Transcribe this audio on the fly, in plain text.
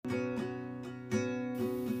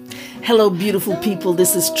Hello, beautiful people.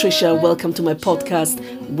 This is Trisha. Welcome to my podcast,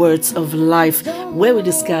 Words of Life, where we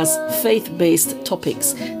discuss faith-based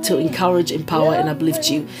topics to encourage, empower, and uplift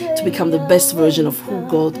you to become the best version of who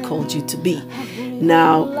God called you to be.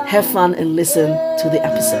 Now, have fun and listen to the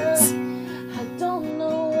episodes.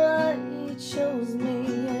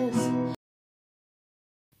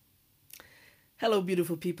 Hello,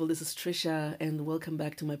 beautiful people. This is Trisha, and welcome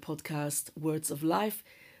back to my podcast, Words of Life.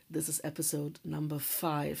 This is episode number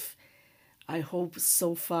 5. I hope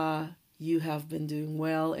so far you have been doing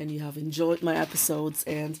well and you have enjoyed my episodes.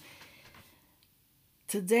 And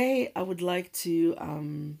today I would like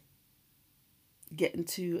to get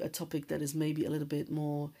into a topic that is maybe a little bit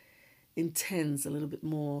more intense, a little bit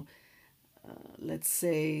more, let's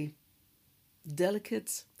say,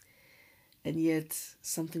 delicate, and yet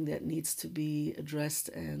something that needs to be addressed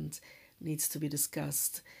and needs to be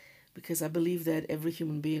discussed. Because I believe that every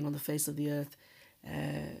human being on the face of the earth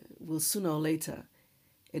will sooner or later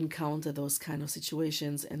encounter those kind of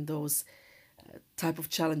situations and those type of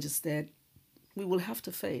challenges that we will have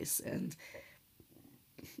to face. And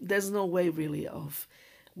there's no way really of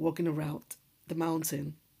walking around the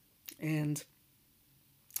mountain and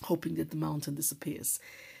hoping that the mountain disappears.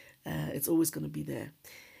 It's always going to be there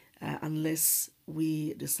unless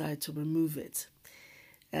we decide to remove it.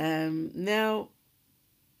 Now,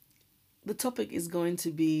 the topic is going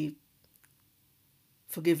to be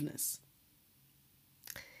forgiveness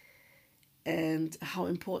and how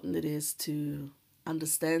important it is to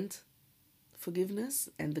understand forgiveness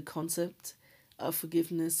and the concept of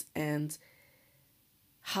forgiveness and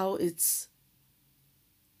how it's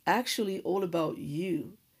actually all about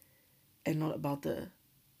you and not about the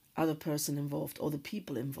other person involved or the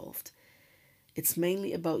people involved. It's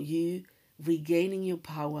mainly about you regaining your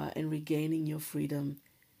power and regaining your freedom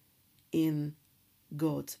in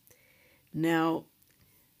God. Now,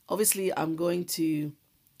 obviously, I'm going to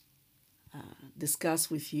discuss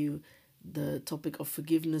with you the topic of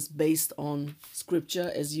forgiveness based on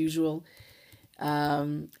scripture as usual.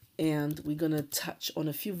 And we're going to touch on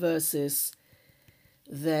a few verses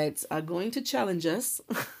that are going to challenge us.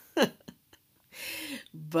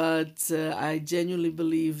 But I genuinely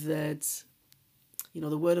believe that,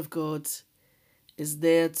 the Word of God is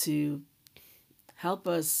there to help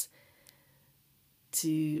us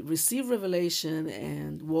to receive revelation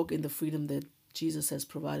and walk in the freedom that Jesus has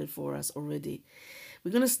provided for us already.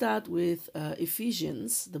 We're going to start with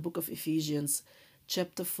Ephesians, the book of Ephesians,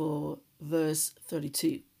 chapter 4, verse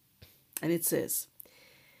 32. And it says,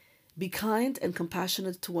 "Be kind and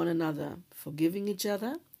compassionate to one another, forgiving each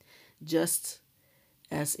other, just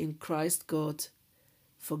as in Christ God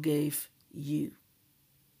forgave you."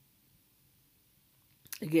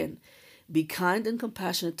 Again, be kind and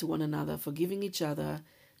compassionate to one another, forgiving each other,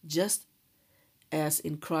 just as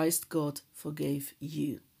in Christ God forgave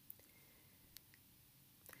you.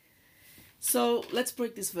 So let's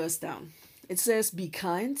break this verse down. It says, be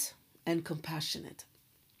kind and compassionate.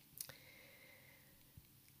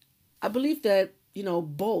 I believe that,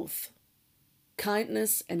 both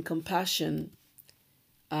kindness and compassion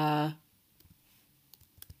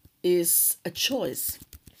is a choice.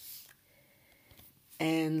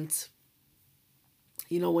 And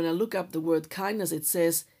when I look up the word kindness, it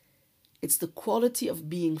says it's the quality of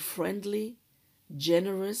being friendly,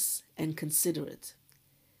 generous, and considerate.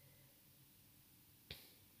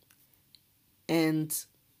 And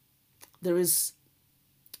there is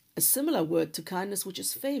a similar word to kindness, which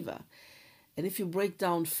is favor. And if you break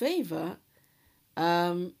down favor,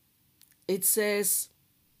 it says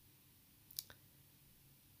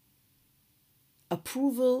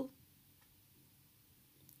approval,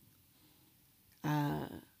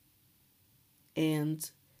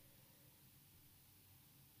 and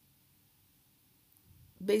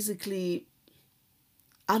basically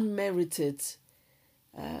unmerited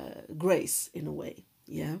grace in a way,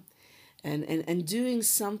 yeah, and doing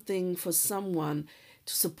something for someone,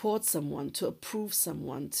 to support someone, to approve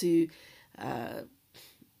someone, to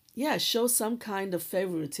show some kind of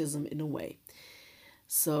favoritism in a way.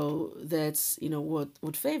 So that's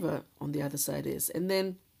what favor on the other side is. And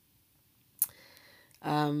then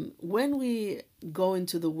when we go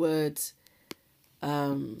into the word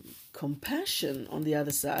compassion on the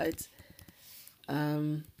other side,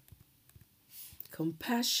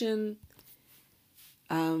 compassion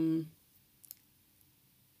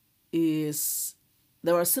is,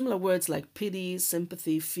 there are similar words like pity,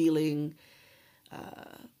 sympathy, feeling,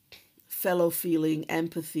 fellow feeling,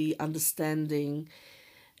 empathy, understanding.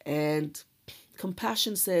 And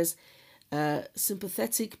compassion says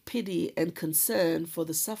sympathetic pity and concern for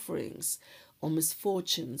the sufferings or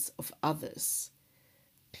misfortunes of others.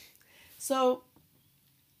 So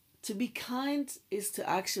to be kind is to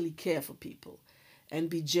actually care for people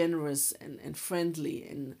and be generous and friendly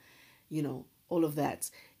and, all of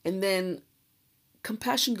that. And then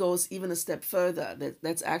compassion goes even a step further.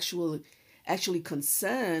 That's actually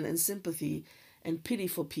concern and sympathy and pity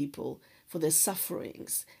for people, for their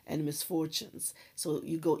sufferings and misfortunes. So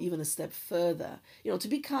you go even a step further. To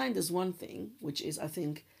be kind is one thing, which is, I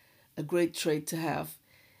think, a great trait to have.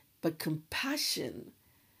 But compassion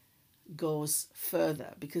goes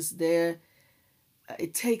further, because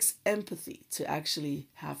it takes empathy to actually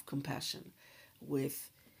have compassion with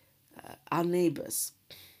our neighbors,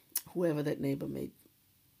 whoever that neighbor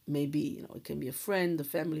may be. It can be a friend, a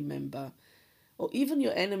family member, or even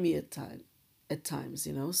your enemy at times.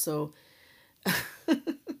 So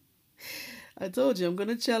I told you I'm going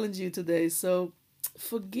to challenge you today. So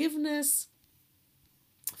forgiveness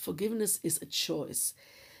is a choice,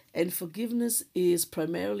 and forgiveness is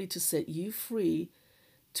primarily to set you free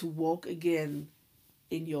to walk again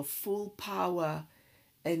in your full power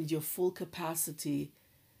and your full capacity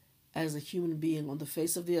as a human being on the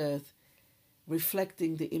face of the earth,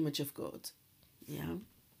 reflecting the image of God. Yeah.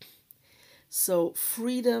 So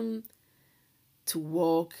freedom to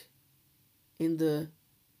walk in the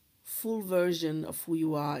full version of who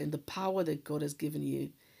you are, in the power that God has given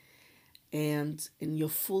you, and in your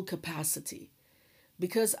full capacity.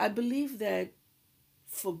 Because I believe that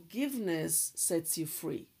forgiveness sets you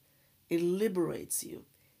free. It liberates you.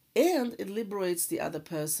 And it liberates the other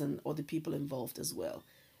person or the people involved as well.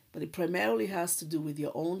 But it primarily has to do with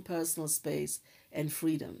your own personal space and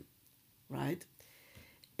freedom, right?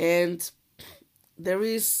 And there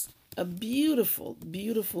is a beautiful,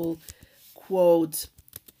 beautiful quote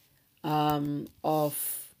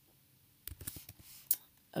of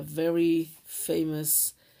a very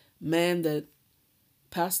famous man that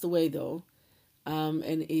passed away, though,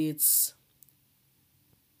 and it's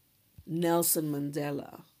Nelson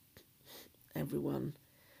Mandela. Everyone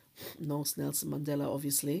knows Nelson Mandela,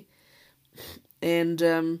 obviously. And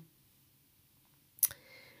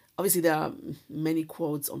obviously there are many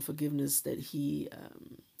quotes on forgiveness that he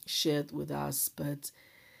shared with us, but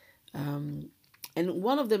and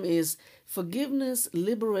one of them is, forgiveness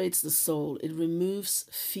liberates the soul. It removes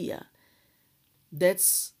fear.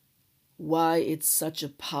 That's why it's such a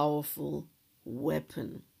powerful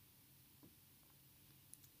weapon.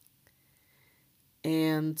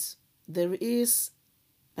 And there is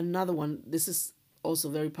another one. This is also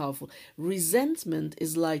very powerful. Resentment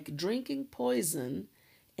is like drinking poison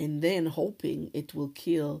and then hoping it will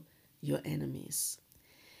kill your enemies.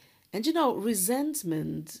 And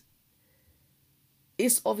resentment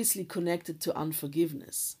is obviously connected to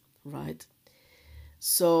unforgiveness, right?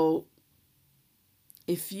 So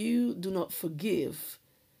if you do not forgive,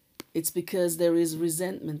 it's because there is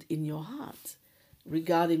resentment in your heart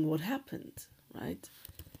regarding what happened, right?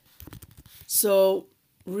 So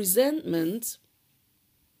resentment,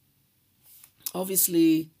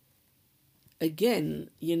 obviously, again,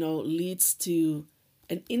 leads to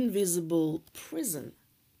an invisible prison.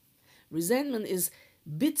 Resentment is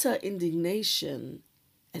bitter indignation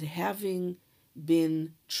at having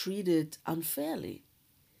been treated unfairly.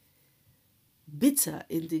 Bitter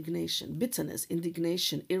indignation, bitterness,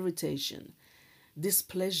 indignation, irritation,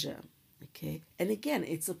 displeasure. Okay? And again,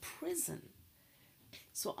 it's a prison.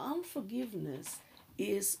 So unforgiveness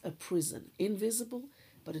is a prison. Invisible,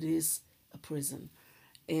 but it is a prison.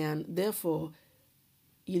 And therefore,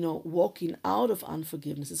 walking out of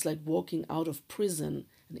unforgiveness is like walking out of prison,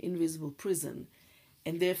 an invisible prison.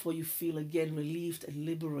 And therefore you feel again relieved and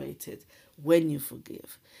liberated when you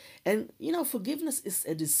forgive. And, forgiveness is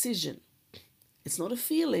a decision. It's not a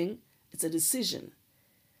feeling, it's a decision.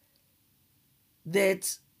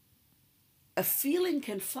 That a feeling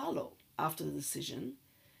can follow after the decision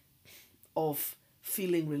of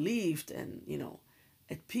feeling relieved and,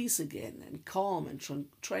 at peace again and calm and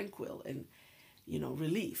tranquil and,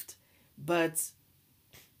 relieved. But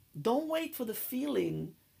don't wait for the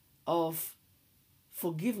feeling of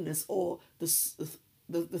forgiveness or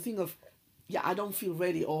the thing of, I don't feel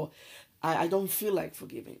ready, or I don't feel like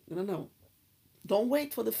forgiving. No. Don't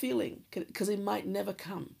wait for the feeling, because it might never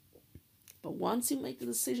come. But once you make the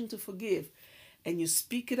decision to forgive and you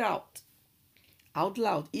speak it out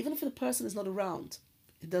loud, even if the person is not around,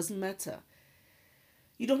 it doesn't matter.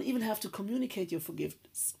 You don't even have to communicate your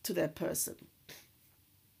forgiveness to that person.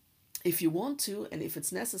 If you want to, and if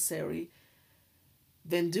it's necessary,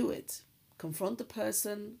 then do it. Confront the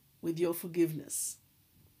person with your forgiveness.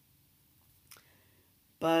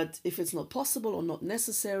 But if it's not possible or not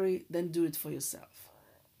necessary, then do it for yourself,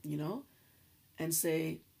 and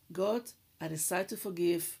say, God, I decide to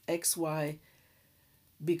forgive XY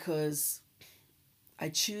because I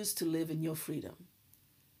choose to live in your freedom.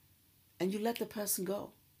 And you let the person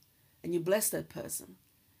go. And you bless that person,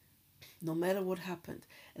 no matter what happened.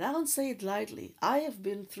 And I don't say it lightly. I have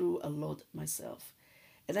been through a lot myself.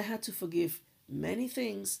 And I had to forgive many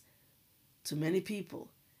things to many people.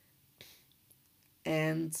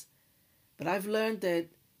 But I've learned that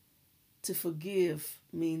to forgive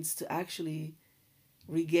means to actually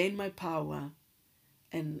regain my power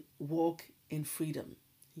and walk in freedom,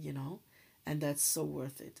 and that's so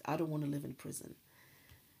worth it. I don't want to live in prison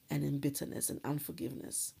and in bitterness and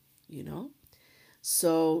unforgiveness,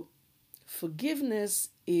 So forgiveness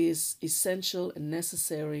is essential and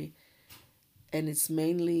necessary, and it's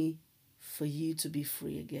mainly for you to be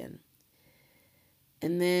free again.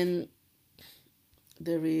 And then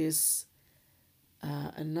there is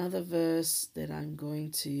another verse that I'm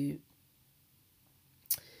going to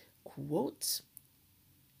quote.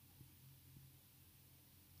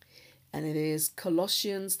 And it is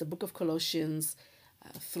Colossians, the book of Colossians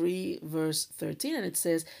 3 verse 13. And it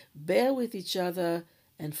says, bear with each other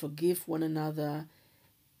and forgive one another.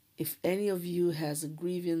 If any of you has a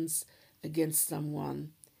grievance against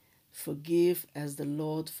someone, forgive as the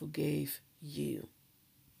Lord forgave you.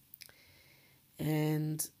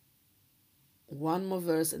 And one more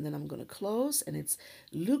verse and then I'm going to close. And it's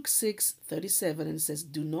Luke 6:37. And it says,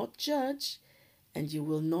 do not judge and you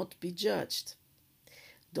will not be judged.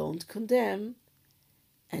 Don't condemn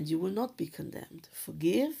and you will not be condemned.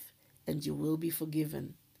 Forgive and you will be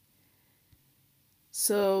forgiven.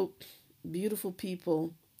 So, beautiful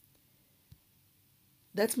people,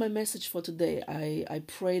 that's my message for today. I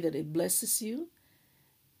pray that it blesses you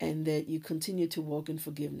and that you continue to walk in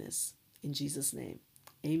forgiveness. In Jesus' name,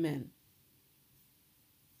 amen.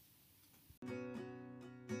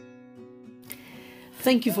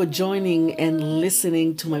 Thank you for joining and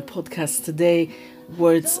listening to my podcast today,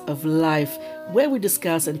 Words of Life, where we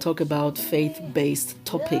discuss and talk about faith-based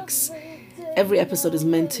topics. Every episode is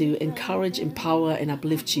meant to encourage, empower, and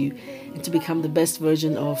uplift you and to become the best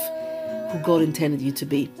version of who God intended you to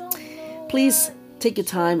be. Please take your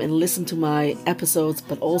time and listen to my episodes,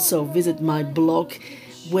 but also visit my blog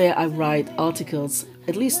where I write articles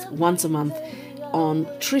at least once a month on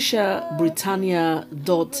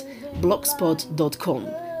trishabritannia.blogspot.com.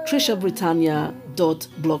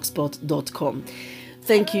 trishabritannia.blogspot.com.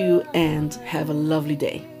 Thank you and have a lovely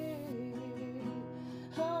day.